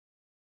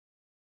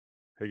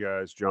Hey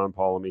guys, John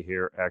Polemy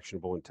here,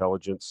 Actionable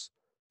Intelligence.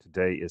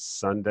 Today is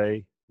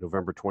Sunday,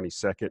 November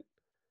 22nd,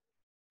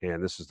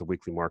 and this is the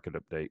weekly market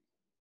update.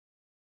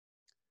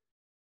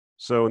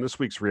 So, in this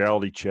week's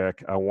reality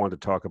check, I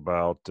wanted to talk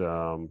about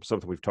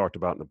something we've talked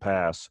about in the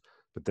past,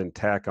 but then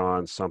tack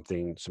on some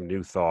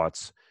new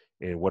thoughts,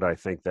 and what I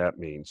think that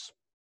means.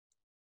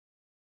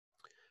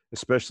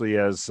 Especially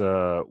as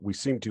we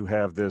seem to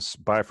have this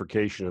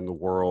bifurcation in the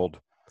world,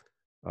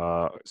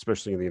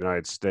 especially in the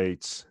United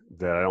States,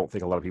 that I don't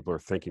think a lot of people are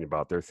thinking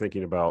about. They're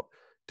thinking about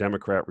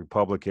Democrat,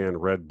 Republican,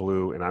 red,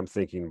 blue, and I'm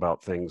thinking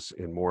about things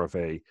in more of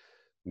a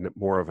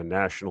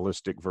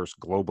nationalistic versus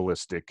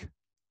globalistic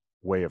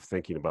way of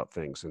thinking about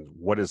things. And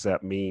what does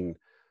that mean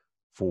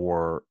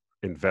for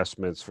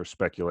investments, for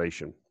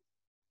speculation?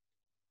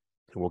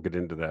 And we'll get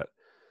into that.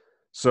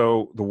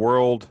 So the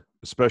world,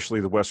 especially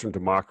the Western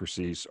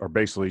democracies, are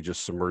basically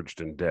just submerged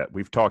in debt.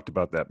 We've talked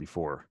about that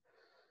before.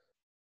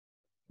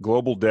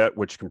 Global debt,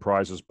 which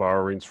comprises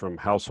borrowings from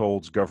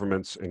households,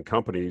 governments, and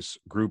companies,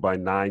 grew by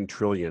 9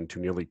 trillion to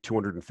nearly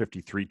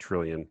 253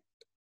 trillion.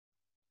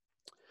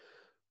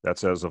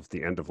 That's as of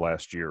the end of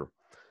last year.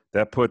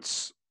 That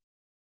puts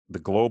the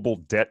global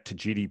debt to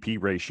GDP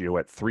ratio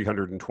at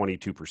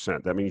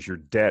 322%. That means your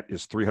debt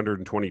is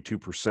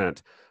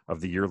 322% of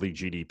the yearly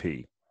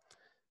GDP.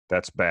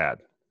 That's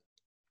bad.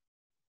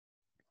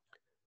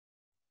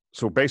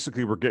 So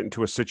basically, we're getting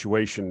to a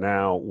situation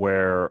now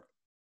where,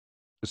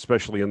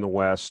 especially in the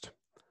West,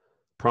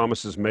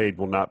 promises made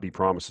will not be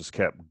promises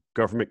kept.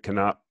 Government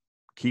cannot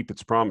keep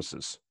its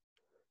promises.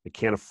 It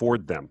can't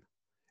afford them.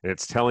 And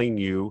it's telling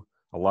you,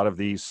 a lot of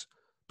these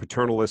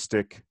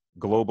paternalistic,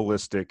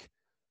 globalistic,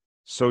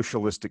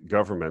 socialistic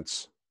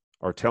governments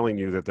are telling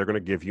you that they're going to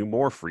give you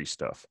more free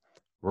stuff.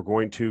 We're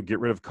going to get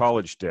rid of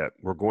college debt.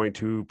 We're going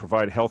to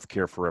provide health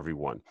care for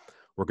everyone.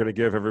 We're going to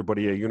give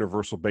everybody a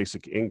universal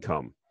basic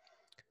income.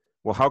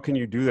 Well, how can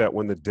you do that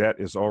when the debt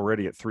is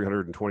already at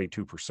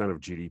 322%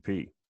 of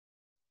GDP?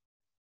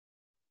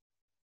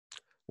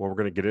 Well, we're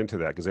going to get into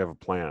that because they have a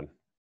plan.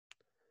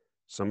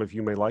 Some of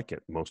you may like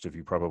it. Most of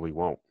you probably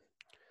won't.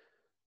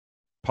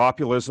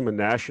 Populism and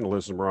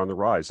nationalism are on the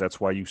rise.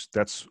 That's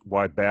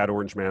why Bad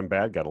Orange Man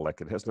Bad got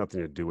elected. It has nothing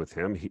to do with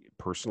him.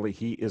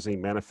 He is a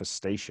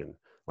manifestation,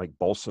 like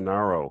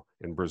Bolsonaro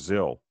in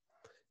Brazil,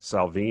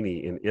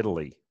 Salvini in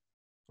Italy.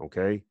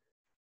 Okay?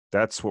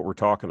 That's what we're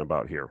talking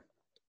about here.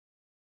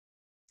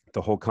 The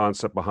whole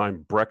concept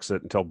behind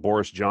Brexit until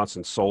Boris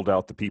Johnson sold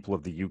out the people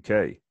of the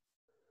UK.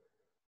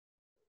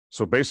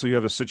 So basically, you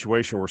have a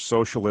situation where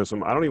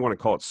socialism, I don't even want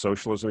to call it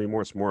socialism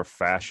anymore. It's more of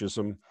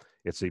fascism.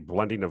 It's a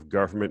blending of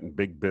government and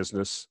big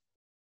business.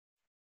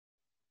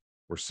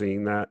 We're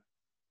seeing that.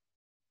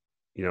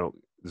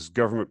 This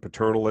government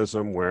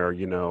paternalism where,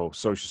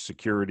 Social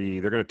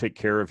Security, they're going to take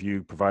care of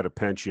you, provide a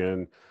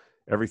pension.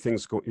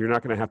 You're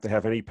not going to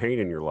have any pain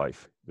in your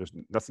life.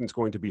 Nothing's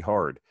going to be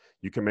hard.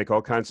 You can make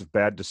all kinds of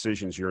bad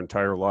decisions your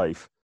entire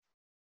life,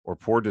 or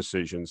poor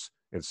decisions,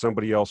 and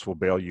somebody else will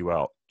bail you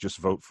out. Just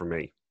vote for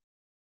me.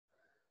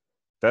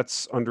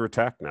 That's under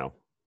attack now.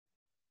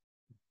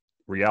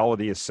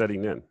 Reality is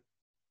setting in.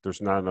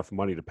 There's not enough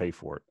money to pay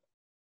for it.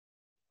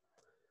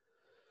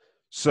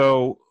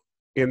 So,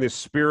 in the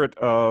spirit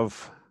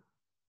of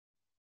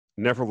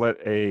never let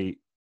a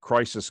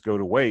crisis go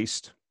to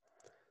waste,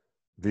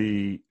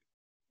 the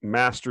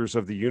masters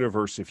of the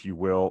universe, if you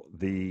will,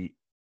 the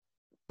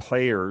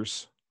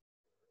players,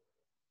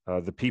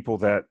 the people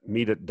that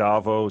meet at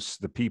Davos,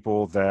 the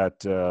people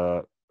that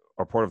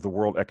are part of the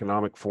World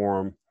Economic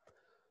Forum,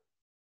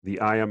 the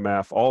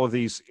IMF, all of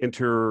these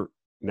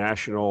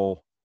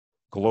international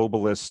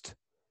globalist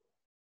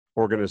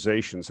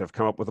organizations have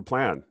come up with a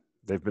plan.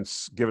 They've been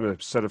given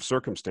a set of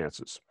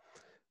circumstances.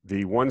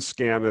 The one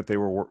scam that they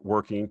were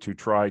working to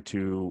try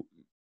to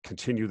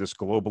continue this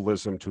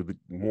globalism to the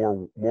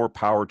more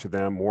power to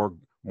them,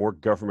 more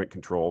government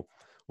control,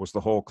 was the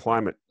whole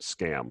climate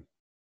scam.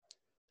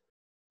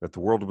 That the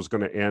world was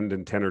going to end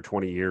in 10 or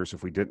 20 years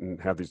if we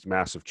didn't have these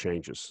massive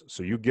changes.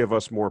 So you give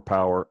us more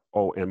power,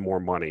 and more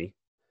money,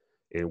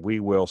 and we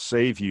will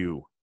save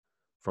you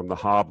from the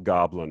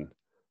hobgoblin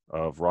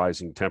of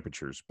rising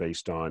temperatures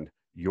based on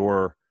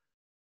your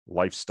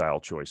lifestyle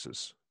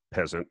choices,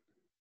 peasant.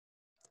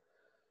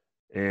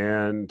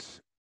 And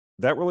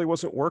that really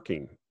wasn't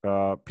working.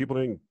 People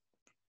didn't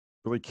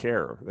really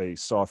care. They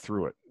saw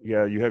through it.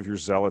 Yeah, you have your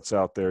zealots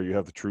out there, you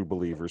have the true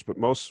believers, but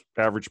most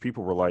average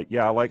people were like,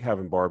 yeah, I like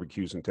having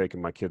barbecues and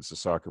taking my kids to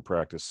soccer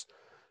practice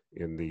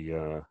in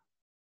the,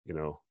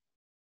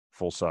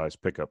 full-size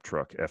pickup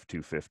truck,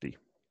 F-250.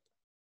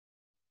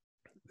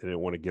 They didn't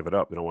want to give it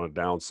up. They don't want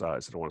to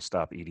downsize. They don't want to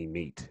stop eating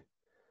meat.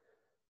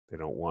 They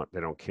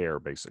don't care,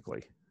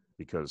 basically,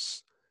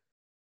 because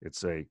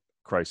it's a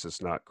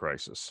crisis, not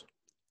crisis.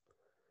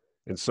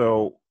 And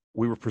so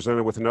we were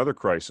presented with another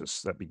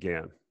crisis that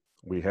began.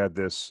 We had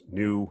this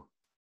new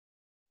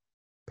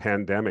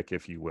pandemic,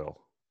 if you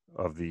will,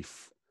 of the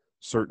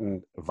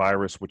certain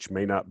virus which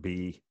may not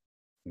be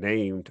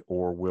named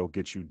or will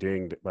get you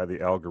dinged by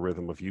the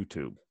algorithm of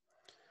YouTube.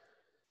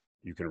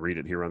 You can read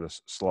it here on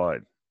this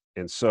slide.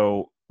 And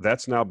so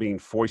that's now being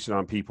foisted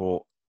on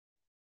people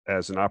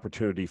as an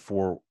opportunity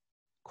for,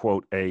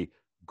 quote, a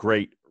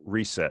great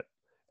reset,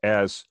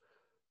 as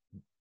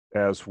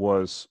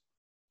was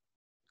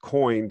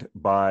coined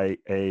by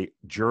a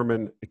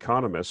German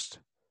economist,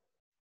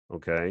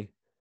 okay,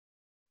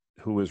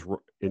 who is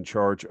in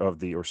charge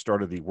of or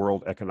started the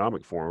World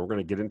Economic Forum. We're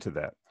going to get into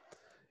that.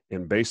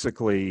 And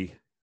basically,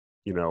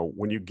 you know,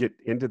 when you get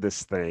into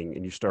this thing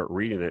and you start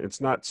reading it,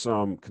 it's not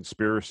some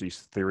conspiracy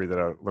theory that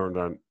I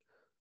learned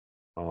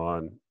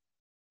on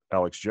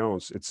Alex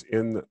Jones. It's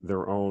in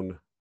their own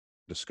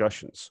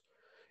discussions.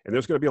 And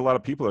there's going to be a lot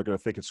of people that are going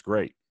to think it's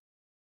great,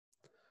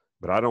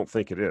 but I don't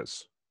think it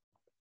is.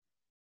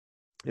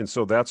 And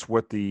so that's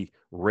what the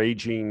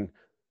raging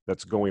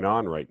that's going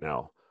on right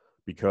now.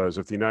 Because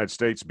if the United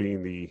States,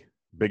 being the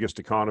biggest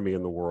economy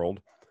in the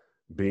world,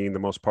 being the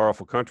most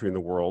powerful country in the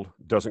world,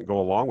 doesn't go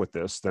along with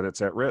this, then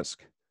it's at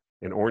risk.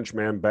 And Orange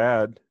Man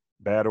Bad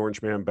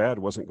Orange Man Bad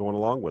wasn't going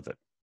along with it.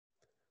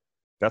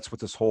 That's what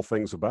this whole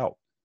thing's about.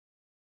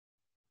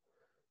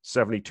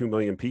 72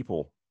 million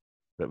people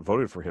that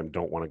voted for him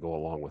don't want to go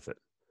along with it.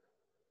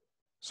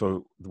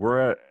 So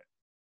we're at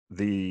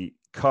the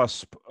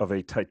cusp of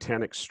a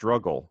titanic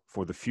struggle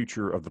for the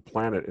future of the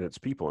planet and its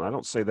people. And I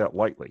don't say that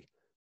lightly,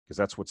 because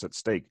that's what's at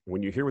stake.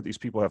 When you hear what these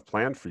people have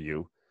planned for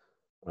you,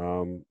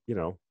 you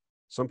know,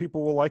 some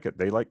people will like it.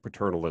 They like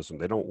paternalism.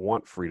 They don't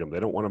want freedom. They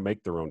don't want to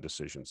make their own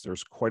decisions.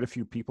 There's quite a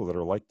few people that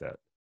are like that.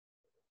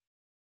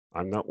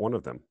 I'm not one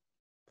of them.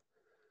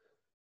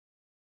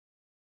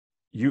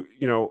 You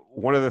know,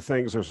 one of the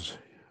things is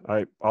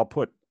I'll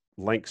put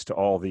links to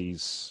all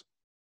these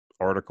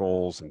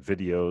articles and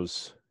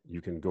videos.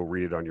 You can go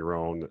read it on your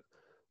own.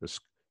 This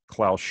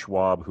Klaus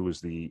Schwab, who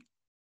is the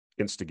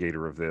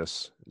instigator of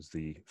this, is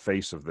the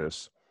face of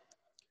this,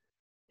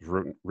 has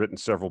written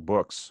several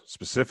books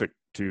specific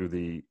to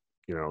the,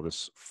 you know,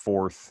 this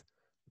fourth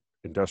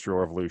industrial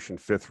revolution,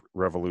 fifth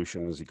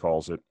revolution, as he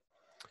calls it.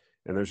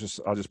 And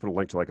I'll just put a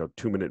link to like a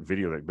 2-minute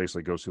video that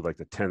basically goes through like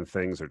the 10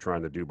 things they're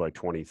trying to do by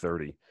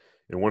 2030.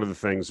 And one of the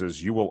things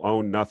is you will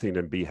own nothing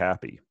and be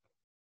happy.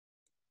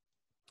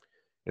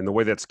 And the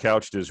way that's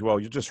couched is,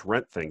 well, you just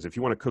rent things. If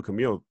you want to cook a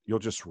meal, you'll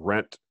just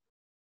rent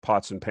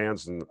pots and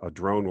pans and a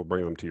drone will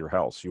bring them to your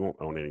house. You won't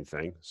own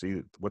anything.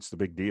 See, what's the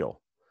big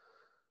deal?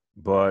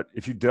 But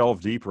if you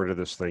delve deeper into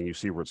this thing, you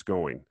see where it's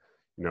going.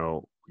 You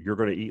know, you're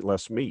going to eat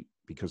less meat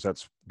because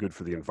that's good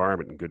for the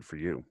environment and good for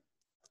you.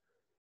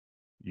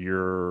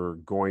 You're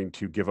going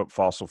to give up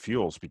fossil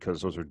fuels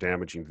because those are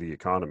damaging to the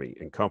economy,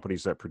 and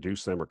companies that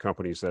produce them or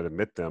companies that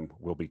emit them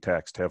will be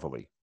taxed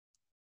heavily.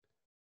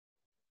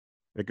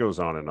 It goes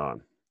on and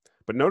on.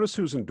 But notice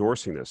who's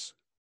endorsing this.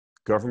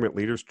 Government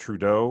leaders,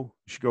 Trudeau,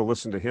 you should go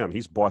listen to him.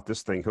 He's bought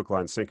this thing hook,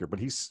 line, sinker, but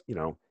he's, you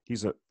know,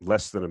 he's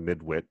less than a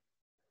midwit.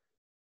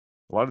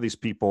 A lot of these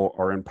people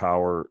are in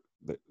power.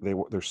 They're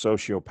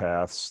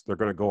sociopaths. They're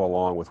going to go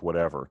along with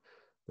whatever.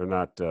 They're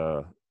not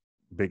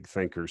big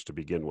thinkers to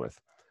begin with.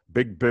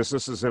 Big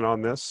business is in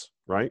on this,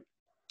 right?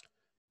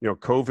 You know,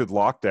 COVID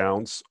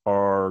lockdowns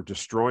are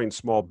destroying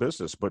small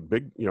business, but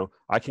big, you know,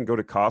 I can go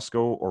to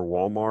Costco or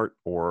Walmart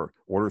or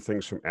order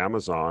things from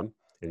Amazon,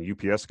 and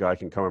a UPS guy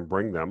can come and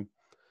bring them,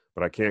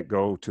 but I can't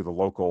go to the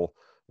local.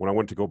 When I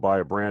went to go buy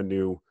a brand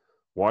new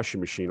washing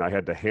machine, I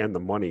had to hand the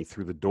money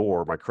through the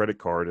door, my credit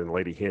card, and the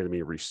lady handed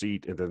me a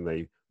receipt, and then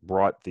they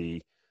brought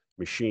the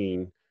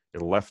machine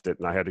and left it,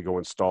 and I had to go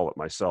install it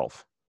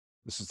myself.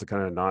 This is the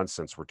kind of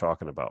nonsense we're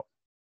talking about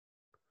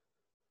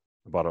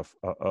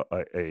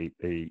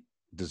a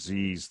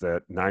disease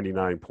that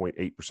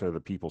 99.8% of the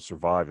people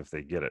survive if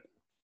they get it.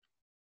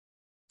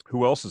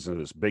 Who else is in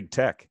this? Big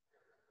tech.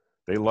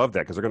 They love that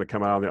because they're going to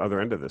come out on the other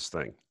end of this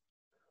thing.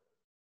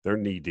 They're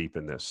knee deep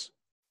in this.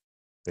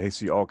 They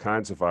see all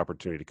kinds of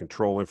opportunity to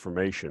control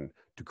information,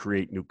 to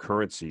create new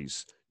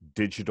currencies,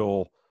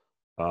 digital.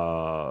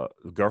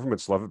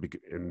 Governments love it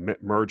and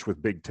merge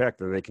with big tech.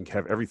 Then they can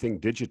have everything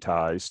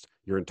digitized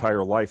your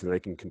entire life, and they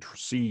can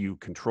see you,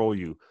 control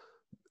you,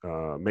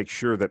 make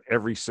sure that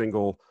every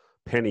single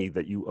penny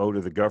that you owe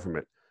to the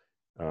government,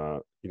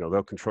 you know,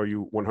 they'll control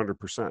you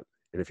 100%.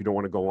 And if you don't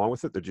want to go along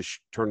with it, they just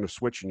turn the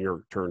switch and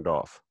you're turned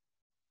off.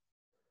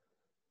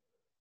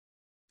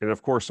 And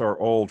of course, our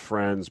old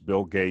friends,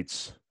 Bill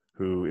Gates,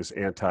 who is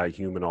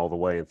anti-human all the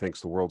way and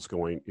thinks the world's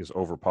is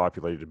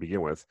overpopulated to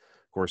begin with.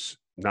 Of course,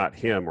 not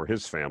him or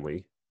his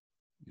family.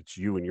 It's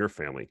you and your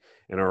family.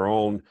 And our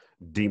own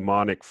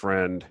demonic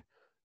friend,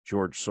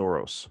 George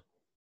Soros.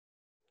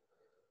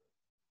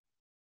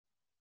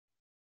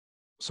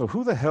 So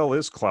who the hell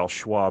is Klaus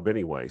Schwab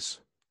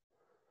anyways?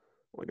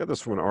 Well, I got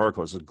this from an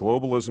article. It says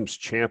globalism's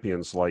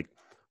champions like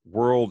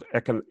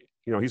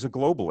you know, he's a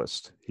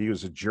globalist. He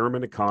was a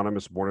German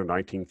economist born in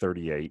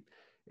 1938,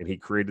 and he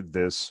created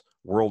this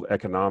World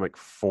Economic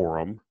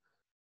Forum.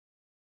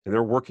 And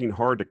they're working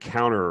hard to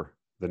counter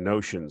the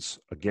notions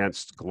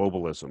against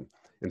globalism.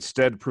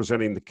 Instead,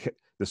 presenting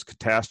this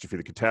catastrophe,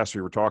 the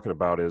catastrophe we're talking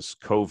about is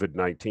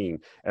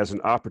COVID-19, as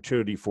an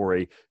opportunity for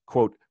a,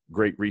 quote,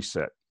 great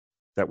reset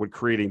that would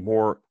create a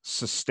more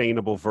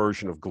sustainable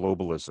version of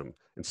globalism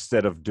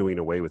instead of doing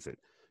away with it.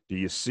 Do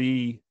you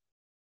see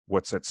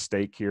what's at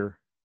stake here?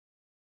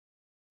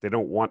 They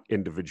don't want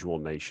individual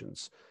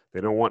nations. They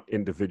don't want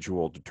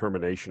individual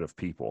determination of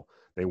people.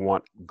 They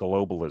want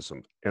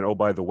globalism. And oh,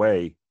 by the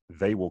way,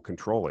 they will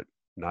control it,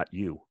 not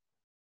you.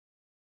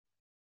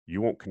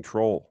 You won't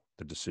control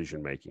the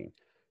decision making.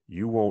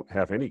 You won't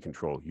have any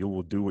control. You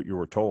will do what you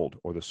were told,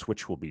 or the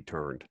switch will be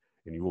turned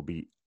and you will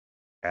be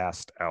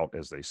asked out,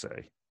 as they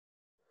say.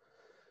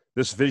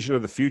 This vision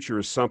of the future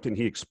is something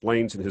he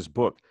explains in his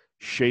book,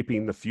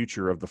 Shaping the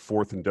Future of the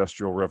Fourth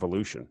Industrial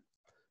Revolution,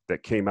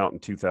 that came out in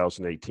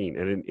 2018,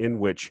 and in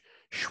which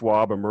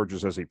Schwab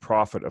emerges as a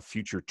prophet of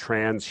future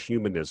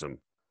transhumanism,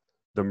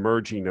 the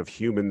merging of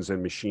humans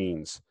and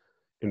machines,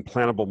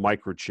 implantable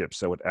microchips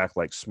that would act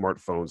like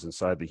smartphones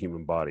inside the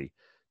human body,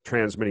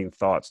 transmitting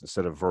thoughts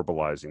instead of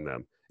verbalizing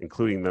them,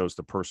 including those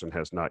the person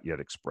has not yet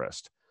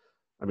expressed.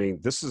 I mean,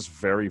 this is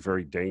very,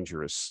 very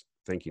dangerous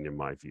thinking in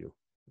my view.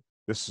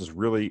 This is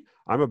really,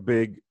 I'm a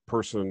big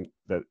person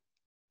that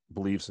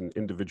believes in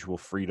individual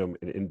freedom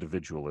and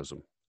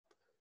individualism.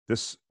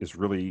 This is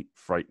really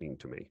frightening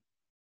to me.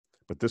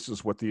 But this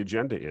is what the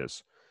agenda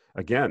is.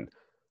 Again,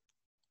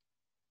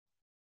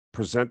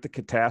 present the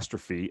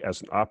catastrophe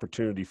as an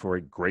opportunity for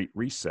a great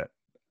reset.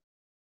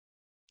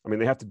 I mean,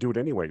 they have to do it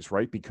anyways,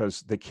 right?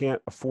 Because they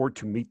can't afford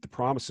to meet the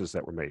promises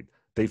that were made.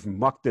 They've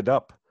mucked it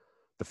up.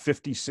 The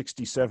 50,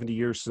 60, 70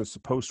 years since the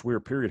post-war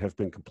period have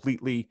been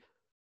completely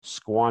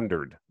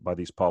squandered by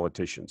these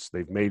politicians.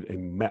 They've made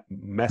a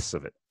mess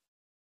of it.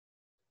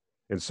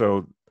 And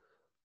so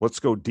let's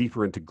go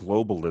deeper into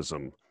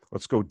globalism.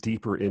 Let's go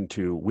deeper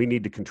into, we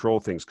need to control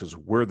things because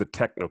we're the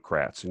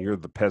technocrats and you're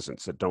the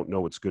peasants that don't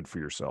know what's good for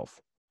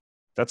yourself.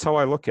 That's how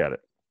I look at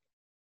it.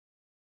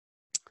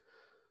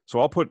 So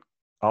I'll put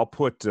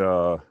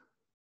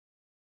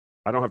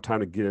I don't have time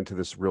to get into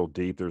this real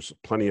deep. There's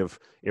plenty of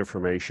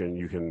information.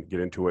 You can get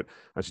into it.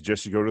 I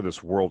suggest you go to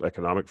this World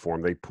Economic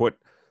Forum. They put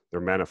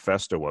their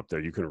manifesto up there.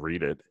 You can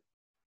read it.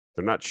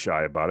 They're not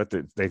shy about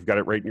it. They've got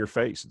it right in your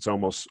face. It's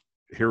almost,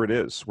 here it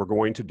is. We're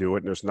going to do it,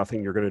 and there's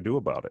nothing you're going to do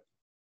about it.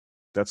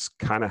 That's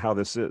kind of how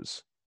this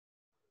is.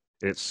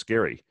 It's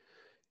scary.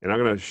 And I'm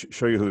going to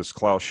show you who this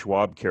Klaus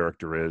Schwab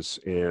character is,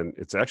 and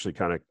it's actually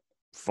kind of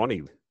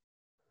funny.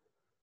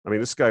 I mean,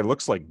 this guy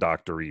looks like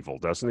Dr. Evil,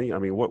 doesn't he? I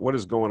mean, what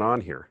is going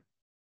on here?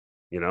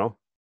 You know,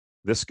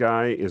 this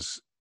guy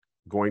is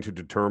going to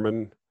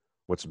determine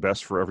what's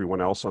best for everyone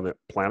else on the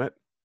planet.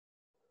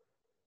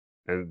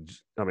 And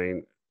I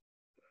mean,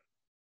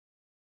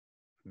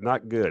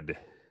 not good.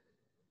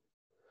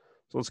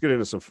 So let's get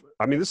into some,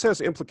 I mean, this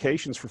has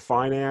implications for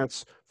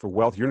finance, for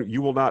wealth.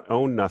 You will not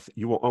own nothing.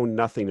 You will own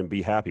nothing and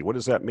be happy. What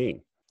does that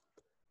mean?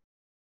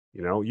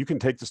 You know, you can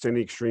take this to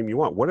any extreme you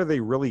want. What are they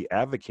really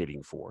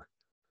advocating for?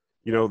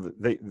 You know,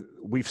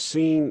 we've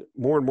seen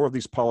more and more of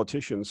these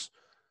politicians.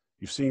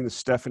 You've seen the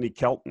Stephanie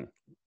Kelton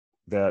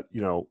that, you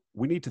know,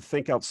 we need to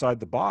think outside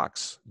the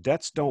box.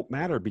 Debts don't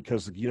matter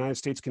because the United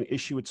States can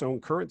issue its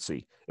own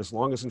currency. As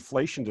long as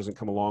inflation doesn't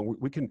come along,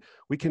 we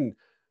can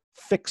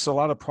fix a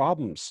lot of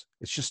problems.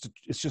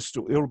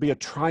 It'll be a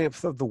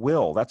triumph of the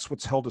will. That's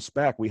what's held us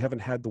back. We haven't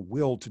had the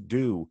will to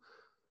do,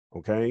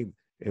 okay?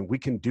 And we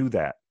can do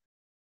that.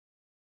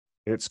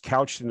 It's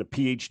couched in a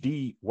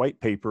PhD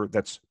white paper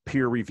that's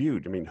peer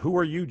reviewed. I mean, who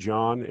are you,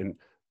 John? And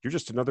you're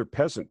just another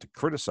peasant to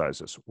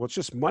criticize us. Well, it's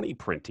just money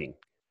printing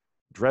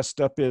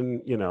dressed up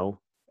in, you know,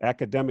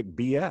 academic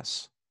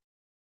BS.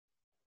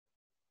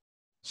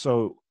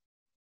 So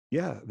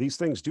yeah, these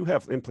things do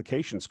have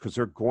implications because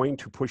they're going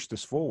to push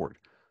this forward.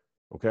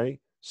 Okay.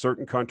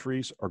 Certain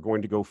countries are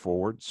going to go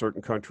forward.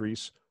 Certain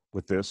countries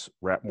with this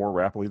more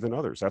rapidly than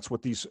others. That's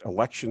what these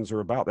elections are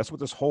about. That's what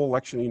this whole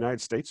election in the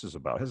United States is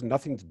about. It has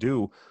nothing to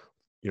do,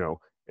 you know,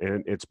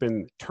 and it's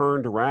been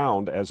turned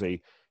around as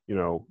a, you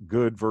know,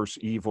 good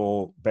versus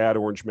evil, bad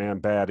orange man,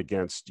 bad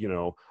against, you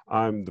know,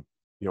 I'm the,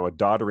 you know, a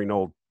doddering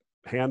old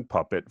hand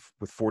puppet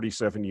with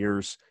 47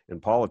 years in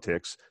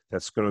politics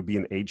that's going to be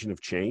an agent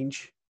of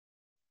change.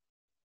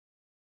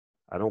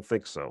 I don't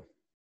think so.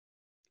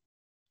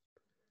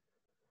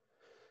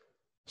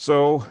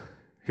 So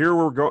here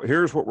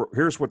here's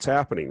what's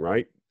happening,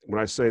 right?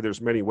 When I say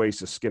there's many ways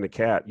to skin a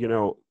cat, you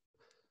know,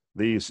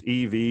 these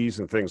EVs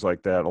and things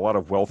like that, a lot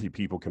of wealthy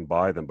people can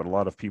buy them, but a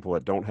lot of people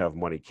that don't have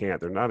money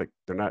can't. They're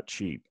not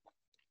cheap.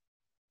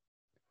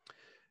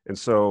 And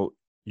so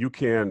you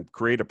can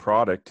create a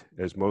product,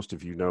 as most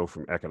of you know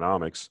from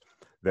economics,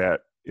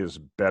 that is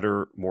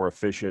better, more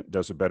efficient,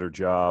 does a better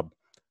job,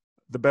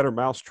 the better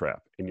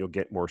mousetrap, and you'll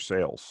get more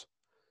sales.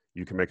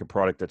 You can make a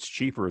product that's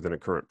cheaper than a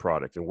current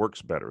product and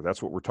works better.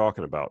 That's what we're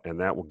talking about, and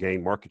that will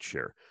gain market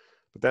share.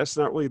 But that's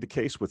not really the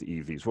case with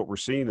EVs. What we're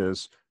seeing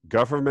is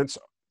governments,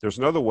 there's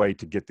another way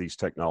to get these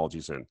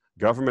technologies in.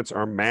 Governments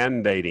are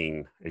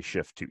mandating a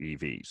shift to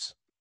EVs.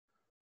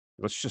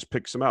 Let's just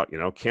pick some out. You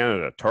know,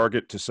 Canada,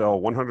 target to sell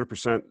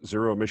 100%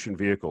 zero emission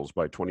vehicles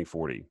by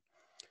 2040.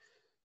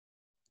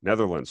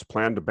 Netherlands,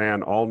 plan to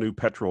ban all new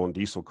petrol and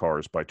diesel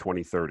cars by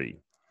 2030.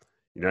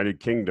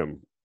 United Kingdom,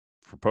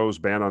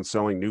 proposed ban on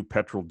selling new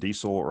petrol,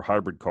 diesel, or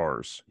hybrid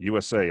cars.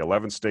 USA,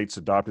 11 states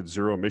adopted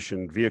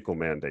zero-emission vehicle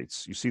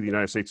mandates. You see the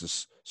United States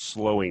is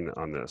slowing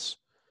on this.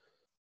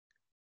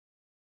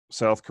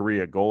 South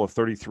Korea, goal of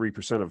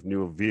 33% of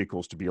new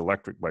vehicles to be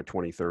electric by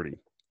 2030.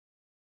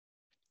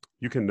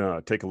 You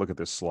can take a look at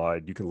this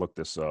slide. You can look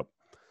this up.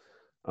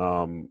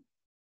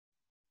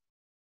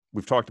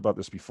 We've talked about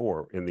this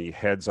before. In the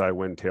heads I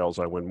win, tails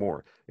I win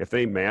more. If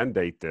they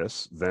mandate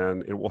this,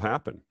 then it will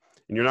happen.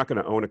 And you're not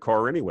going to own a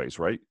car anyways,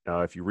 right?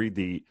 If you read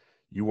the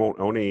 "You won't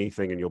own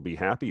anything and you'll be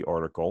happy"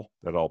 article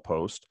that I'll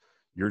post,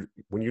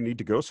 when you need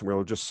to go somewhere,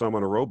 they'll just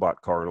summon a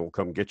robot car and it'll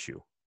come get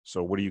you.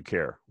 So what do you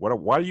care?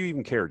 Why do you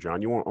even care,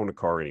 John? You won't own a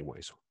car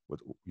anyways.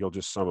 You'll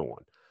just summon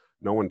one.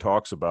 No one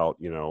talks about,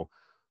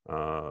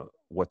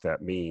 what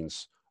that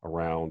means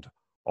around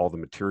all the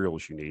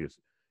materials you need.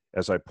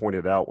 As I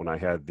pointed out when I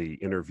had the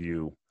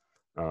interview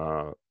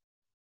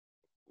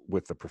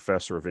with the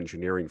professor of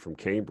engineering from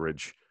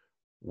Cambridge,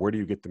 where do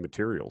you get the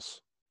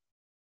materials?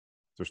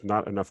 There's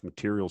not enough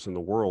materials in the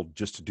world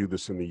just to do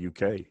this in the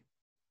UK.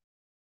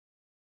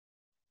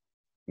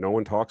 No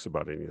one talks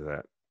about any of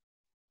that,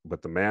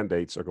 but the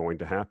mandates are going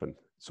to happen.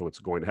 So it's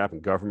going to happen.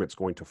 Government's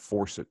going to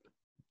force it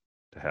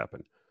to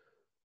happen.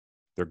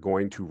 They're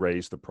going to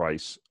raise the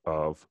price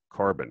of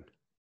carbon,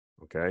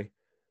 okay?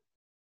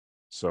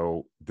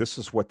 So this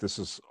is what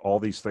all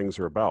these things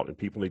are about, and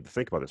people need to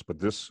think about this. But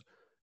this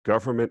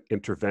government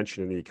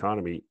intervention in the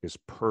economy is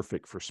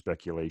perfect for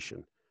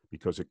speculation,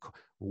 because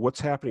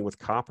what's happening with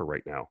copper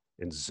right now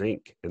and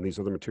zinc and these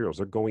other materials,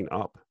 they're going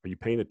up. Are you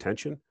paying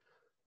attention?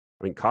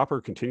 I mean,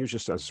 copper continues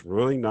just as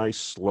really nice,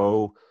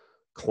 slow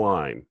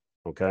climb,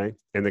 okay?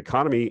 And the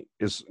economy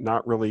is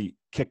not really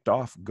kicked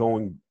off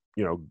going,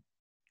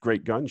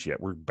 great guns yet.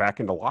 We're back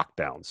into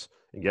lockdowns,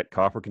 and yet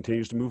copper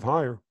continues to move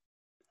higher.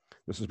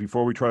 This is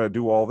before we try to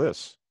do all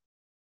this.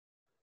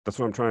 That's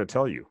what I'm trying to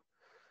tell you.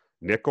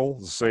 Nickel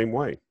is the same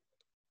way.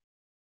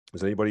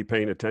 Is anybody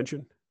paying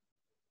attention?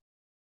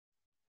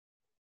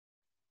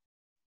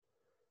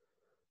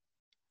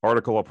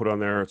 Article I'll put on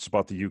there. It's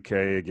about the UK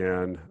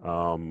again.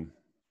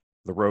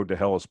 The road to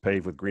hell is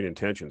paved with green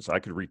intentions. I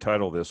could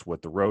retitle this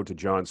with "The road to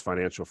John's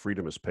financial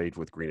freedom is paved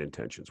with green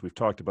intentions." We've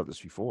talked about this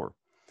before.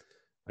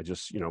 I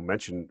just,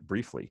 mentioned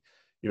briefly,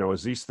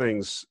 as these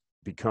things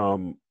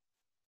become,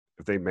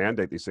 if they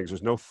mandate these things,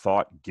 there's no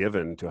thought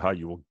given to how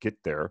you will get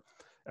there.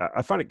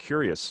 I find it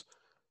curious.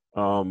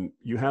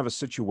 You have a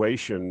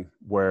situation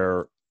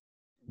where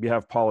you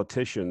have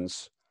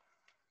politicians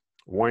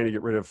wanting to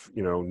get rid of,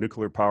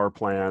 nuclear power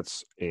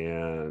plants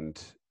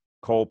and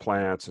coal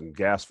plants and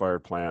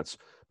gas-fired plants,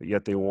 but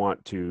yet they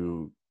want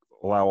to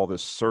allow all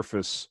this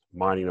surface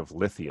mining of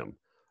lithium.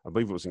 I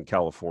believe it was in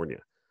California.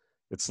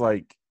 It's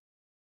like,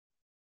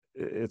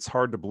 it's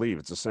hard to believe.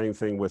 It's the same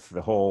thing with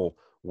the whole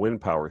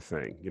wind power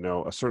thing.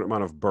 A certain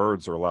amount of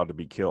birds are allowed to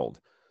be killed.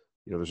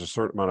 There's a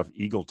certain amount of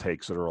eagle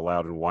takes that are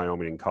allowed in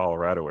Wyoming and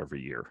Colorado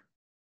every year.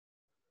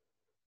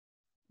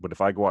 But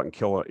if I go out and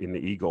kill an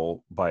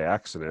eagle by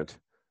accident,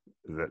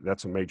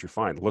 that's a major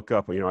fine. Look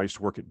up, I used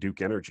to work at Duke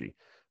Energy.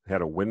 They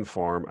had a wind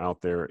farm out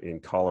there in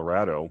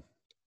Colorado.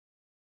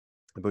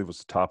 I believe it was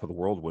the top of the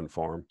world wind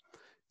farm.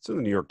 It's in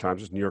the New York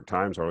Times. It's New York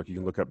Times article. You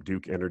can look up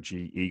Duke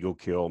Energy, eagle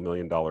kill, $1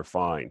 million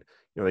fine.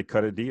 They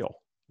cut a deal.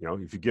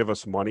 If you give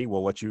us money,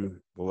 we'll let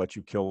you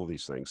kill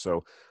these things.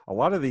 So a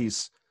lot of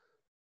these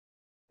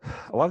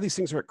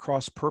things are at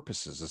cross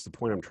purposes, is the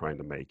point I'm trying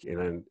to make.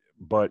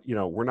 But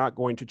we're not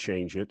going to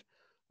change it.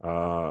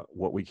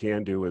 What we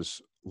can do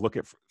is look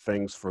at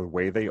things for the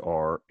way they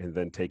are and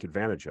then take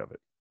advantage of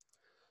it.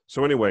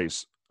 So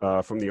anyways,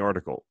 from the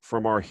article,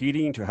 from our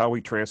heating to how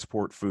we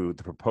transport food,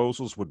 the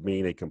proposals would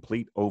mean a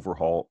complete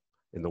overhaul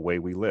in the way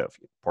we live,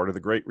 part of the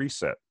Great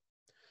Reset.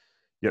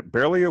 Yet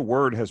barely a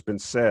word has been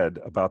said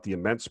about the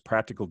immense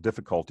practical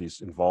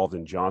difficulties involved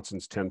in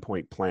Johnson's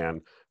 10-point plan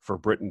for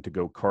Britain to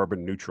go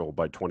carbon neutral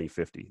by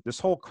 2050. This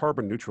whole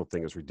carbon neutral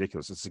thing is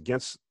ridiculous. It's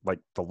against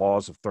the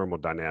laws of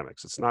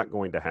thermodynamics. It's not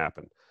going to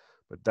happen,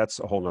 but that's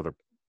a whole nother,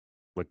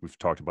 like we've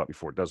talked about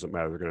before. It doesn't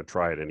matter. They're going to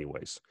try it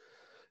anyways.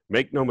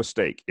 Make no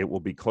mistake, it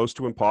will be close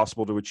to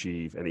impossible to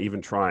achieve, and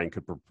even trying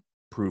could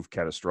prove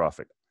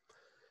catastrophic.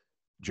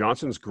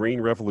 Johnson's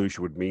green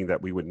revolution would mean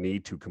that we would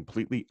need to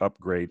completely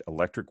upgrade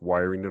electric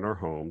wiring in our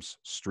homes,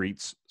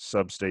 streets,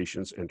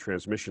 substations, and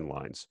transmission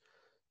lines.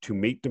 To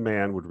meet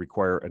demand would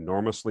require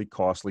enormously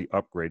costly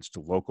upgrades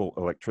to local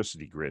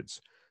electricity grids,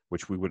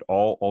 which we would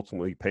all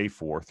ultimately pay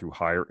for through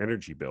higher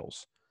energy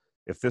bills.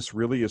 If this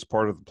really is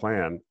part of the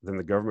plan, then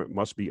the government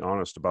must be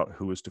honest about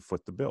who is to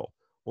foot the bill.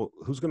 Well,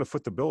 who's going to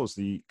foot the bill is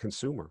the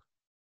consumer.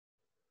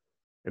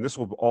 And this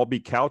will all be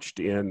couched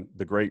in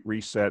the Great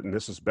Reset, and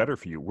this is better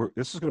for you.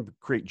 This is going to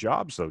create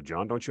jobs, though,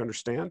 John. Don't you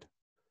understand?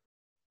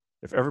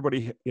 If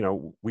everybody,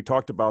 we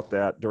talked about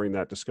that during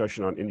that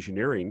discussion on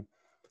engineering,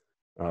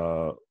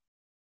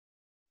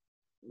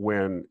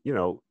 when,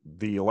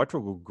 the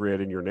electrical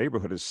grid in your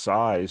neighborhood is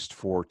sized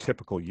for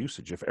typical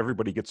usage. If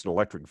everybody gets an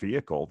electric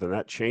vehicle, then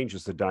that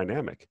changes the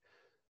dynamic.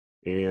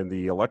 And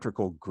the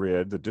electrical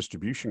grid, the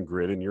distribution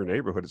grid in your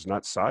neighborhood is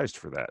not sized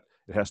for that.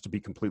 It has to be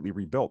completely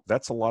rebuilt.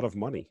 That's a lot of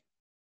money.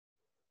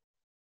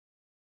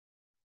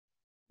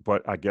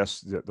 But I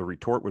guess the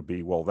retort would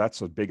be, well,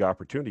 that's a big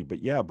opportunity.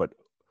 But yeah, but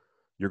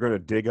you're going to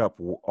dig up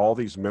all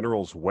these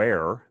minerals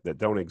where that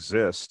don't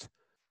exist,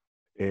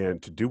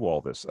 and to do all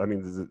this. I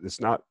mean,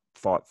 it's not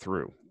thought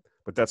through,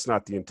 but that's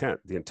not the intent.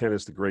 The intent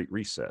is the Great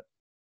Reset.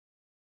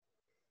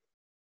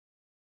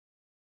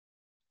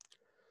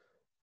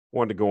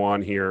 Wanted to go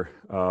on here.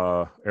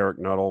 Eric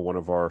Nuttall, one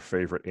of our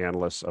favorite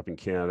analysts up in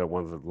Canada,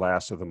 one of the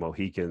last of the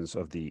Mohicans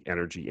of the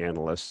energy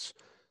analysts,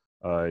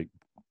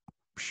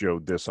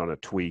 showed this on a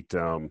tweet.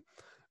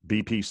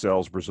 BP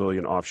sells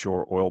Brazilian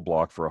offshore oil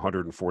block for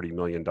 $140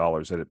 million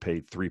that it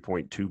paid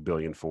 $3.2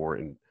 billion for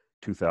in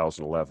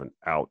 2011.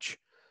 Ouch.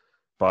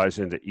 Buys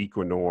into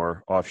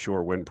Equinor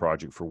offshore wind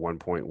project for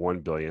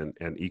 $1.1 billion,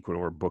 and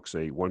Equinor books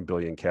a $1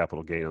 billion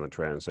capital gain on the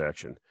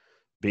transaction.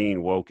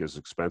 Being woke is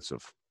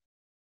expensive.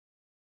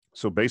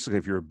 So basically,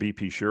 if you're a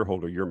BP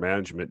shareholder, your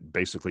management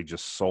basically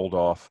just sold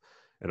off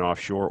an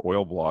offshore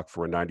oil block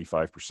for a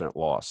 95%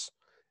 loss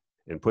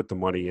and put the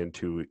money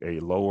into a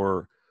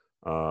lower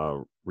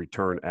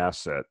return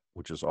asset,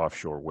 which is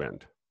offshore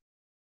wind.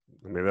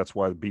 I mean, that's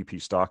why the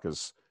BP stock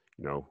is,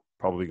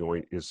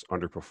 probably is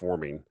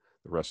underperforming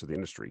the rest of the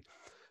industry.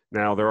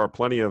 Now, there are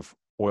plenty of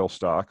oil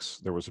stocks.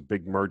 There was a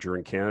big merger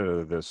in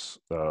Canada this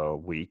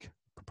week,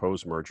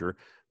 proposed merger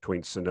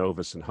between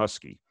Cenovus and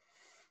Husky,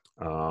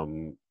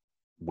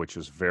 which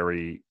is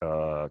very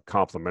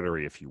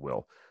complementary, if you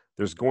will.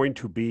 There's going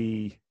to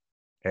be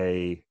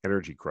an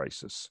energy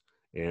crisis,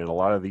 and a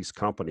lot of these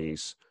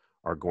companies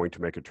are going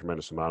to make a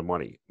tremendous amount of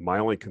money. My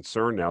only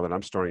concern now that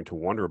I'm starting to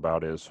wonder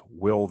about is,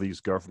 will these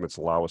governments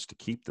allow us to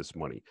keep this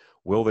money?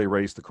 Will they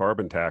raise the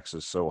carbon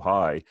taxes so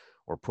high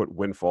or put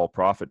windfall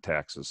profit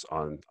taxes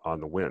on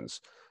the wins?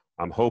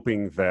 I'm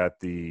hoping that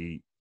the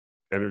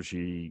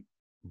energy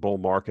bull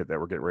market that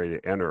we're getting ready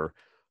to enter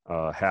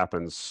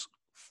happens,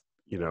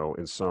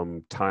 in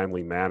some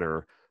timely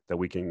manner that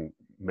we can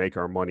make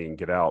our money and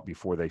get out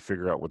before they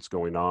figure out what's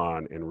going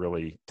on and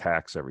really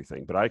tax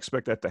everything. But I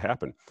expect that to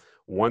happen.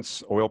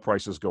 Once oil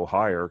prices go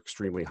higher,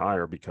 extremely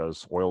higher,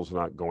 because oil's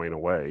not going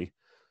away,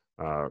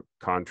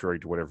 contrary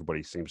to what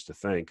everybody seems to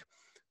think,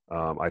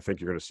 I think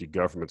you're going to see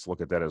governments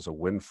look at that as a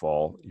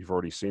windfall. You've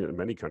already seen it in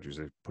many countries.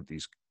 They put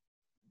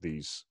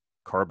these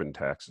carbon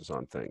taxes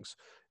on things.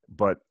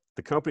 But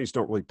the companies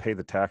don't really pay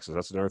the taxes.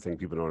 That's another thing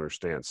people don't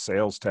understand.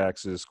 Sales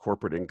taxes,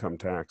 corporate income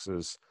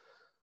taxes,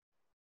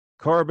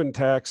 carbon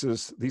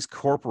taxes, these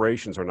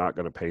corporations are not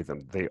going to pay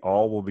them. They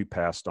all will be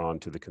passed on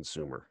to the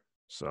consumer.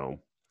 So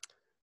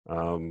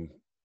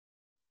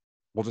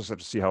we'll just have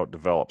to see how it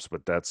develops,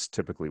 but that's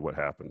typically what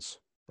happens.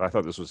 I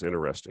thought this was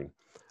interesting.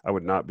 I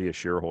would not be a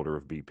shareholder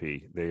of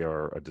BP. They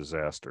are a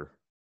disaster.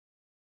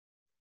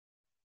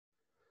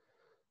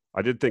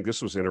 I did think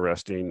this was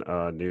interesting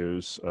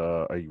news.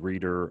 A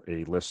reader,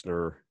 a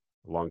listener,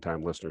 a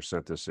longtime listener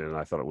sent this in, and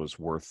I thought it was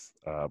worth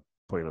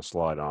putting a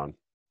slide on.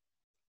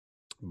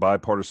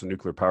 Bipartisan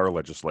nuclear power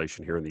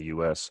legislation here in the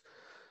U.S.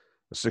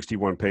 A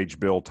 61-page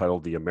bill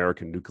titled the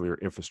American Nuclear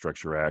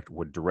Infrastructure Act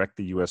would direct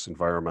the U.S.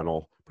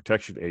 Environmental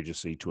Protection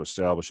Agency to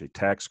establish a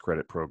tax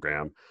credit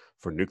program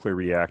for nuclear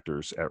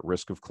reactors at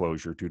risk of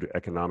closure due to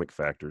economic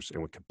factors,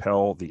 and would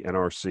compel the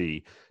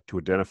NRC to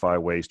identify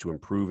ways to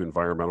improve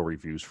environmental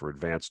reviews for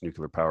advanced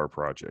nuclear power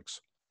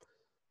projects.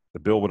 The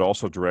bill would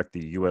also direct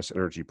the U.S.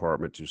 Energy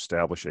Department to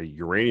establish a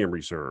uranium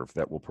reserve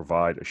that will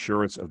provide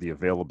assurance of the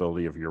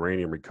availability of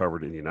uranium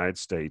recovered in the United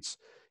States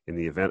in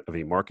the event of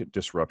a market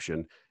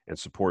disruption, and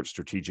support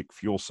strategic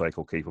fuel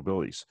cycle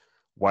capabilities.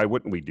 Why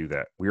wouldn't we do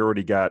that? We're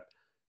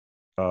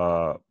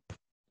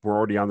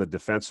already on the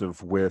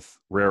defensive with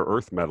rare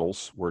earth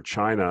metals, where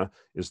China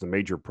is the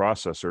major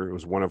processor. It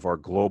was one of our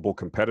global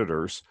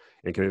competitors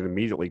and can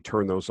immediately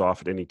turn those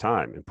off at any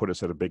time and put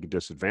us at a big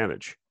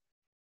disadvantage.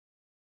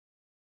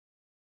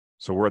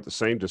 So we're at the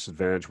same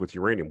disadvantage with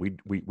uranium.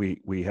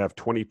 We have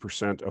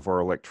 20% of our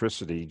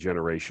electricity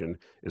generation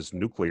is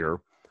nuclear,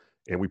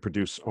 and we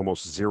produce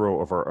almost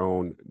zero of our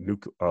own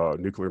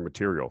nuclear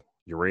material,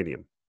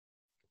 uranium.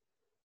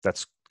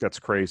 That's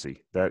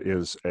crazy. That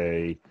is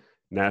a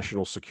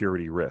national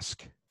security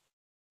risk.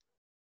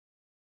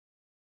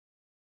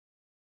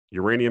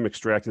 Uranium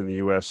extracted in the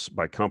U.S.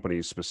 by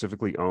companies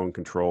specifically owned,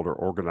 controlled, or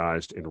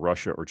organized in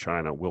Russia or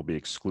China will be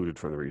excluded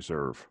from the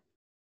reserve.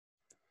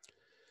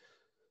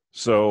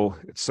 So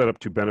it's set up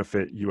to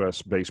benefit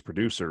U.S.-based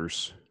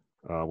producers.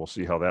 We'll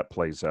see how that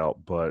plays out,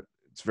 but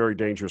it's very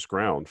dangerous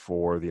ground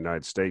for the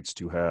United States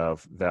to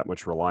have that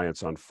much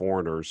reliance on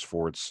foreigners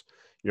for its,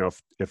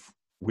 if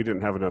we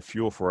didn't have enough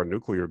fuel for our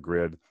nuclear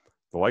grid,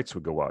 the lights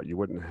would go out. You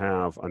wouldn't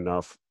have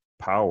enough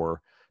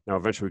power. Now,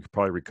 eventually we could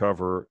probably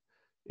recover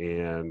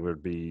and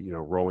would be,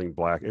 rolling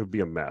black. It would be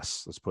a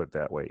mess. Let's put it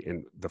that way.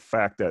 And the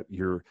fact that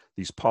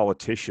these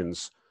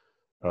politicians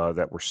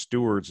that were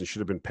stewards and should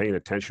have been paying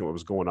attention to what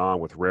was going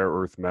on with rare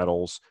earth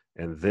metals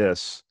and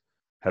this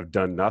have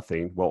done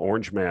nothing. Well,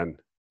 Orange Man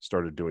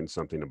started doing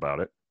something about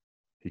it.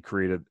 He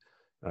created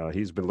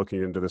He's been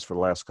looking into this for the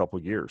last couple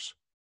of years.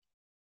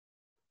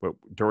 But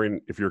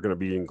if you're going to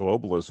be in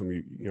globalism,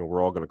 you know,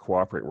 we're all going to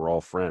cooperate. We're all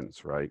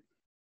friends, right?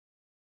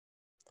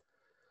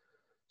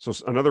 So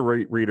another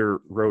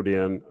reader wrote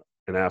in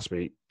and asked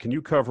me, can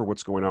you cover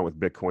what's going on with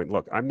Bitcoin?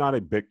 Look, I'm not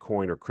a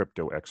Bitcoin or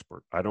crypto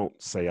expert. I don't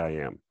say I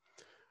am,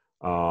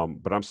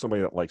 but I'm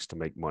somebody that likes to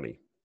make money.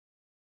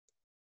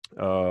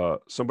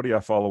 Somebody I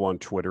follow on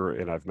Twitter,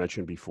 and I've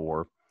mentioned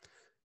before,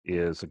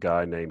 is a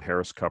guy named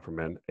Harris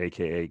Kupperman,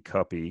 aka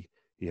Cuppy.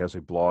 He has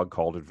a blog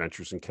called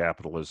Adventures in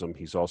Capitalism.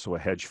 He's also a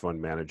hedge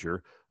fund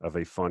manager of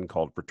a fund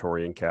called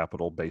Praetorian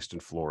Capital based in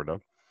Florida.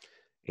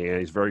 And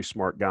he's a very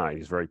smart guy.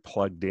 He's a very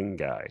plugged in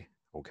guy.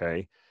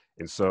 Okay.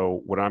 And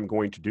so what I'm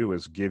going to do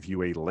is give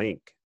you a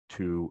link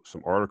to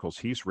some articles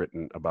he's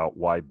written about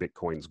why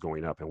Bitcoin's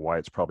going up and why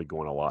it's probably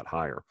going a lot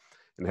higher.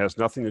 And it has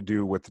nothing to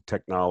do with the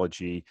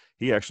technology.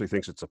 He actually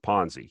thinks it's a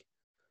Ponzi.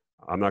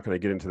 I'm not going to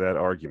get into that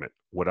argument.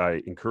 What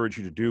I encourage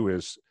you to do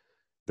is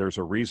there's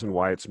a reason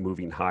why it's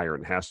moving higher,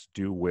 and it has to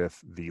do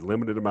with the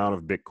limited amount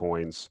of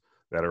Bitcoins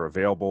that are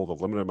available, the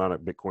limited amount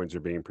of Bitcoins are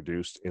being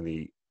produced,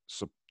 and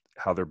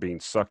how they're being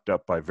sucked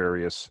up by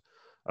various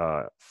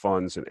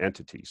funds and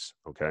entities,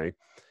 okay?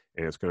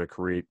 And it's going to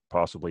create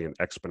possibly an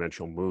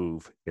exponential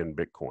move in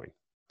Bitcoin.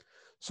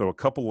 So a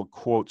couple of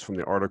quotes from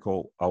the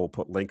article, I will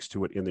put links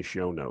to it in the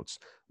show notes.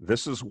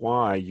 This is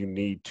why you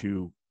need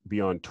to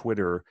be on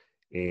Twitter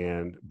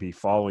and be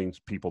following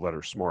people that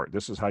are smart.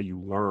 This is how you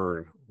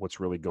learn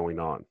what's really going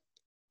on.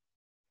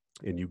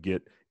 And you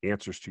get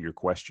answers to your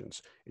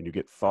questions, and you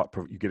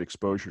get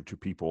exposure to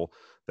people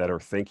that are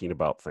thinking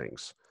about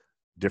things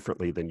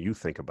differently than you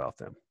think about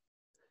them.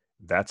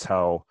 That's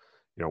how,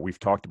 you know, we've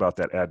talked about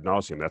that ad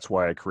nauseum. That's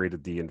why I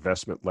created the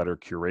investment letter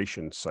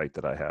curation site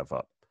that I have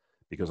up,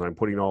 because I'm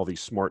putting all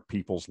these smart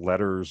people's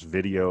letters,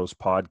 videos,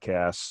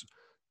 podcasts,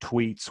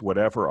 tweets,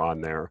 whatever on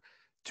there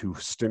to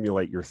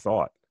stimulate your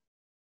thought.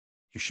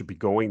 You should be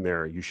going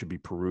there. You should be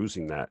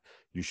perusing that.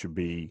 You should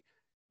be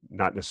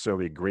not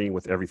necessarily agreeing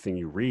with everything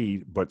you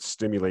read, but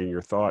stimulating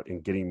your thought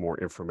and getting more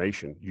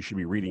information. You should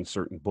be reading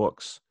certain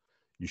books.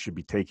 You should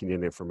be taking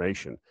in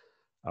information,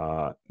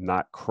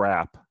 not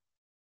crap,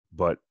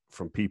 but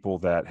from people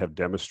that have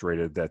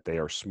demonstrated that they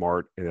are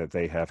smart and that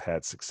they have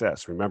had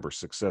success. Remember,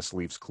 success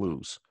leaves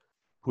clues.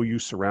 Who you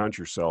surround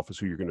yourself is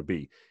who you're going to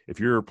be. If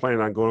you're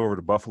planning on going over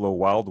to Buffalo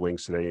Wild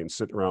Wings today and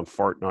sitting around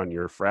farting on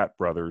your frat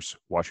brothers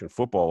watching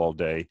football all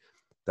day,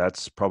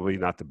 that's probably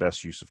not the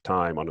best use of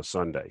time on a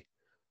Sunday.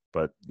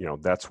 But, you know,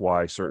 that's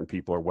why certain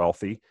people are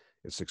wealthy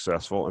and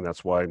successful, and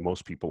that's why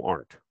most people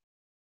aren't.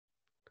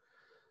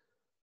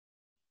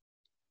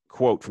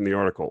 Quote from the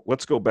article,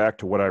 let's go back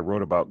to what I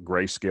wrote about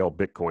Grayscale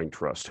Bitcoin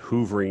Trust,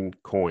 hoovering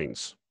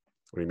coins.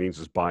 What he means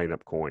is buying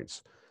up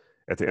coins.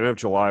 At the end of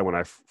July, when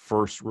I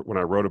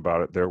wrote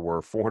about it, there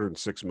were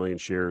 406 million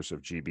shares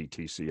of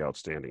GBTC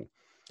outstanding.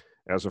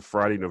 As of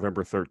Friday,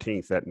 November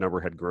 13th, that number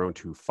had grown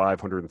to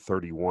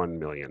 531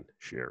 million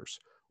shares,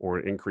 or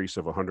an increase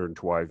of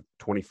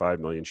 125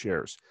 million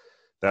shares.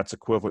 That's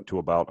equivalent to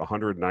about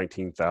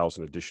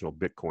 119,000 additional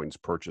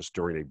Bitcoins purchased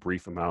during a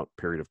brief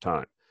period of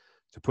time.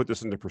 To put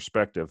this into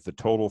perspective, the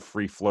total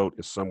free float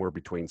is somewhere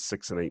between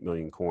 6 and 8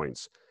 million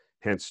coins.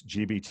 Hence,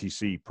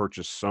 GBTC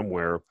purchased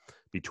somewhere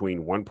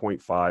between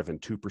 1.5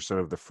 and 2%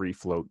 of the free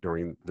float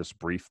during this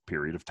brief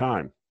period of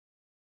time.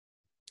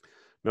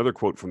 Another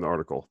quote from the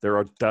article, there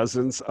are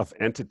dozens of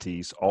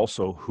entities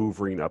also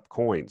hoovering up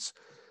coins,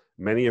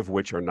 many of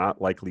which are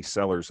not likely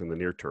sellers in the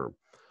near term.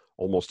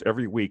 Almost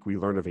every week, we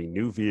learn of a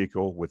new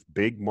vehicle with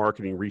big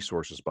marketing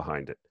resources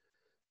behind it.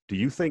 Do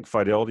you think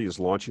Fidelity is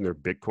launching their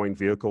Bitcoin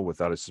vehicle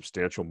without a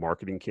substantial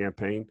marketing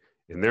campaign?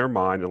 In their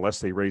mind, unless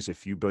they raise a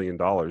few $1 billion,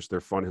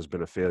 their fund has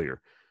been a failure.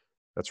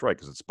 That's right,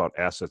 because it's about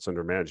assets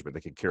under management.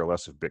 They could care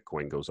less if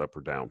Bitcoin goes up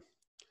or down.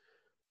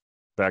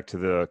 Back to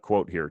the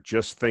quote here,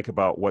 just think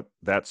about what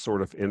that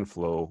sort of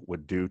inflow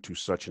would do to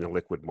such an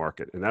illiquid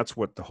market. And that's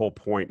what the whole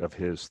point of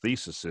his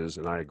thesis is,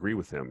 and I agree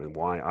with him, and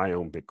why I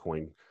own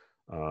Bitcoin,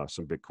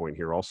 some Bitcoin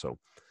here also.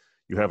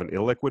 You have an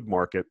illiquid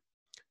market.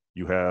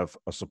 You have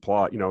a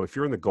supply, you know, if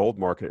you're in the gold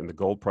market and the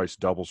gold price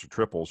doubles or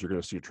triples, you're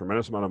going to see a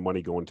tremendous amount of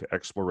money go into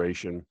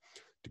exploration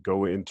to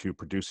go into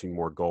producing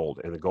more gold,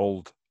 and the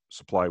gold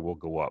supply will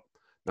go up.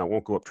 Now, it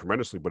won't go up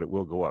tremendously, but it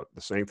will go up.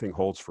 The same thing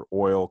holds for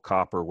oil,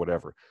 copper,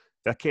 whatever.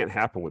 That can't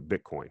happen with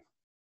Bitcoin.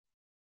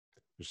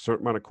 There's a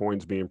certain amount of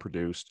coins being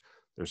produced.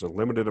 There's a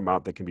limited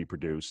amount that can be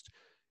produced.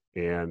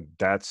 And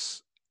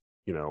that's,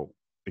 you know,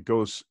 he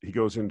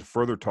goes into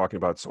further talking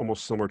about, it's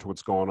almost similar to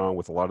what's going on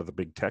with a lot of the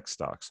big tech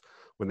stocks.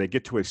 When they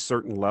get to a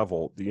certain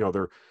level, you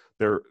know,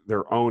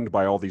 they're owned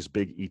by all these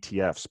big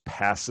ETFs,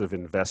 passive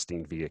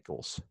investing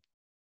vehicles.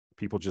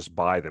 People just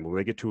buy them. When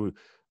they get to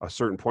a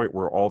certain point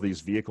where all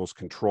these vehicles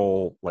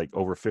control like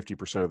over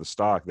 50% of the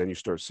stock, then you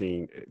start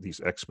seeing these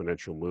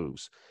exponential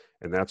moves.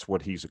 And that's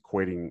what he's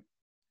equating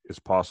is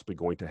possibly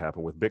going to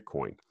happen with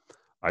Bitcoin.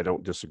 I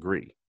don't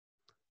disagree.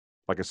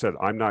 Like I said,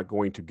 I'm not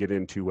going to get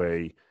into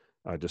a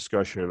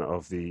discussion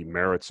of the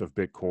merits of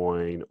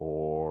Bitcoin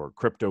or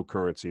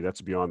cryptocurrency.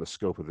 That's beyond the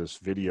scope of this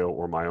video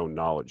or my own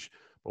knowledge.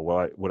 But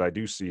what I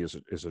do see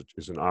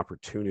is an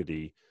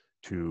opportunity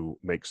to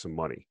make some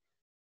money.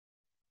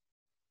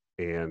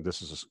 And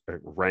this is a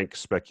rank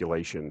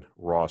speculation,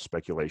 raw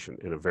speculation,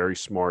 and a very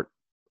smart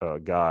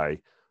guy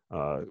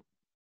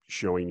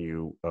showing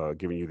you,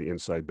 giving you the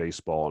inside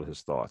baseball on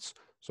his thoughts.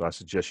 So I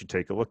suggest you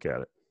take a look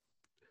at it.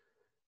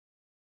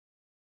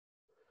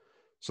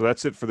 So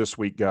that's it for this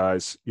week,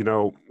 guys. You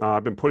know,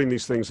 I've been putting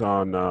these things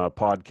on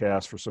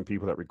podcasts for some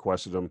people that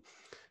requested them.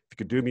 If you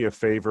could do me a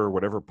favor,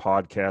 whatever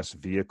podcast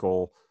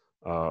vehicle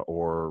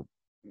or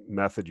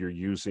method you're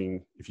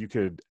using, if you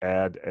could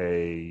add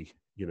a,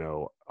 you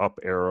know, up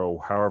arrow,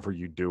 however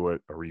you do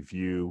it, a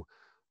review,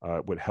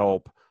 it would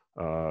help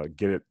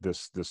get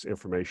this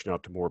information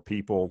out to more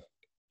people.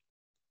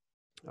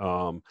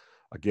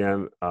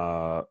 Again,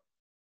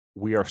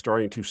 we are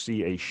starting to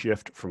see a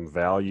shift from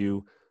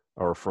value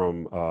or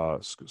from,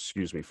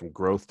 from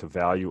growth to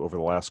value over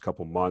the last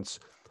couple months.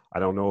 I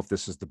don't know if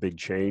this is the big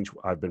change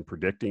I've been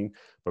predicting,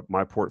 but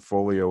my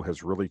portfolio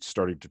has really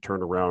started to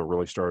turn around and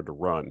really started to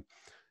run.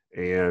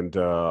 And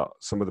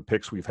some of the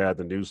picks we've had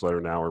in the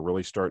newsletter now are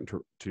really starting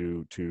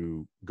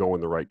to go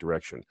in the right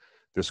direction.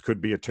 This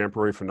could be a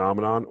temporary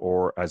phenomenon,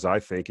 or as I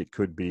think, it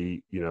could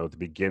be, you know, the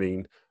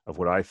beginning of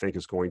what I think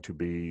is going to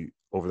be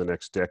over the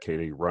next decade,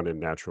 a run in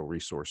natural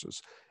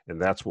resources. And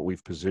that's what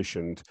we've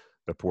positioned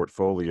the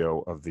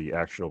portfolio of the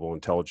Actionable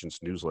Intelligence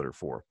newsletter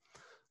for.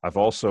 I've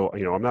also,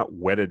 you know, I'm not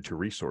wedded to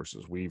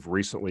resources. We've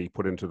recently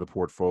put into the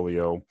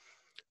portfolio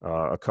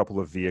a couple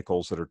of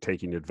vehicles that are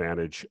taking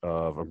advantage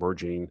of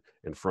emerging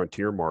and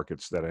frontier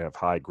markets that have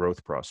high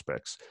growth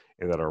prospects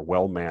and that are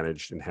well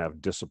managed and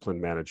have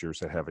disciplined managers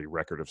that have a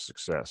record of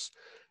success.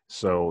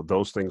 So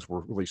those things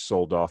were really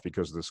sold off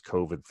because of this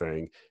COVID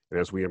thing. And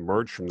as we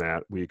emerge from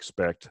that, we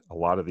expect a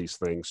lot of these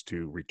things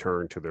to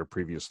return to their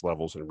previous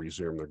levels and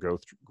resume their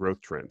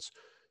growth trends.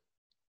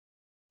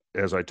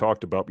 As I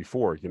talked about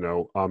before, you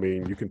know, I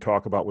mean, you can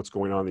talk about what's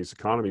going on in these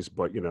economies,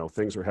 but, you know,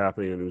 things are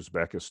happening in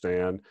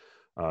Uzbekistan,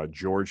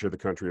 Georgia, the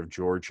country of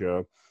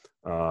Georgia.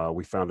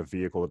 We found a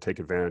vehicle to take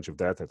advantage of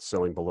that that's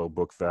selling below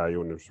book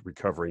value and is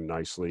recovering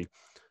nicely.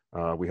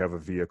 We have a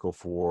vehicle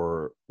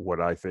for what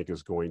I think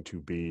is going to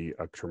be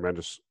a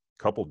tremendous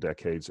couple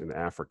decades in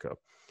Africa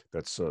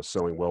that's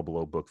selling well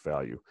below book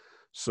value.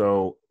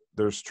 So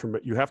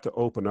you have to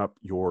open up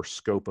your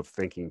scope of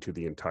thinking to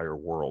the entire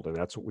world, and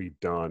that's what we've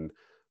done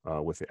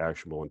with the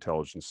Actionable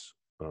Intelligence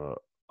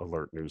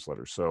Alert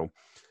newsletter. So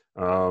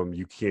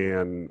you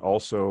can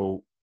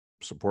also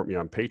support me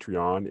on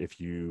Patreon. If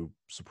you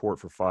support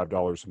for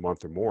 $5 a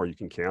month or more, you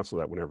can cancel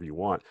that whenever you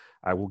want.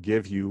 I will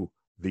give you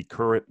the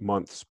current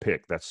month's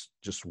pick. That's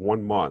just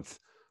 1 month.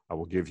 I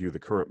will give you the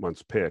current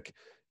month's pick,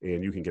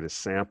 and you can get a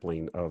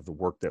sampling of the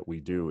work that we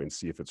do and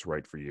see if it's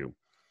right for you.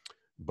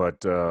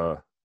 But,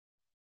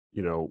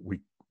 you know, we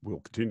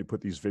will continue to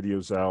put these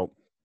videos out,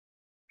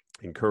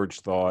 encourage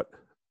thought,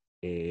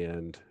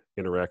 and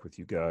interact with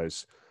you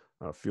guys.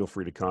 Feel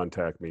free to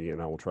contact me,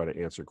 and I will try to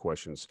answer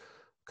questions.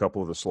 A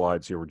couple of the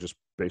slides here were just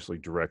basically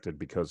directed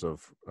because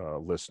of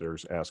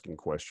listeners asking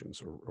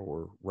questions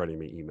or writing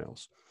me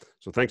emails.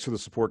 So thanks for the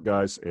support,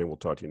 guys, and we'll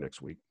talk to you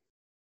next week.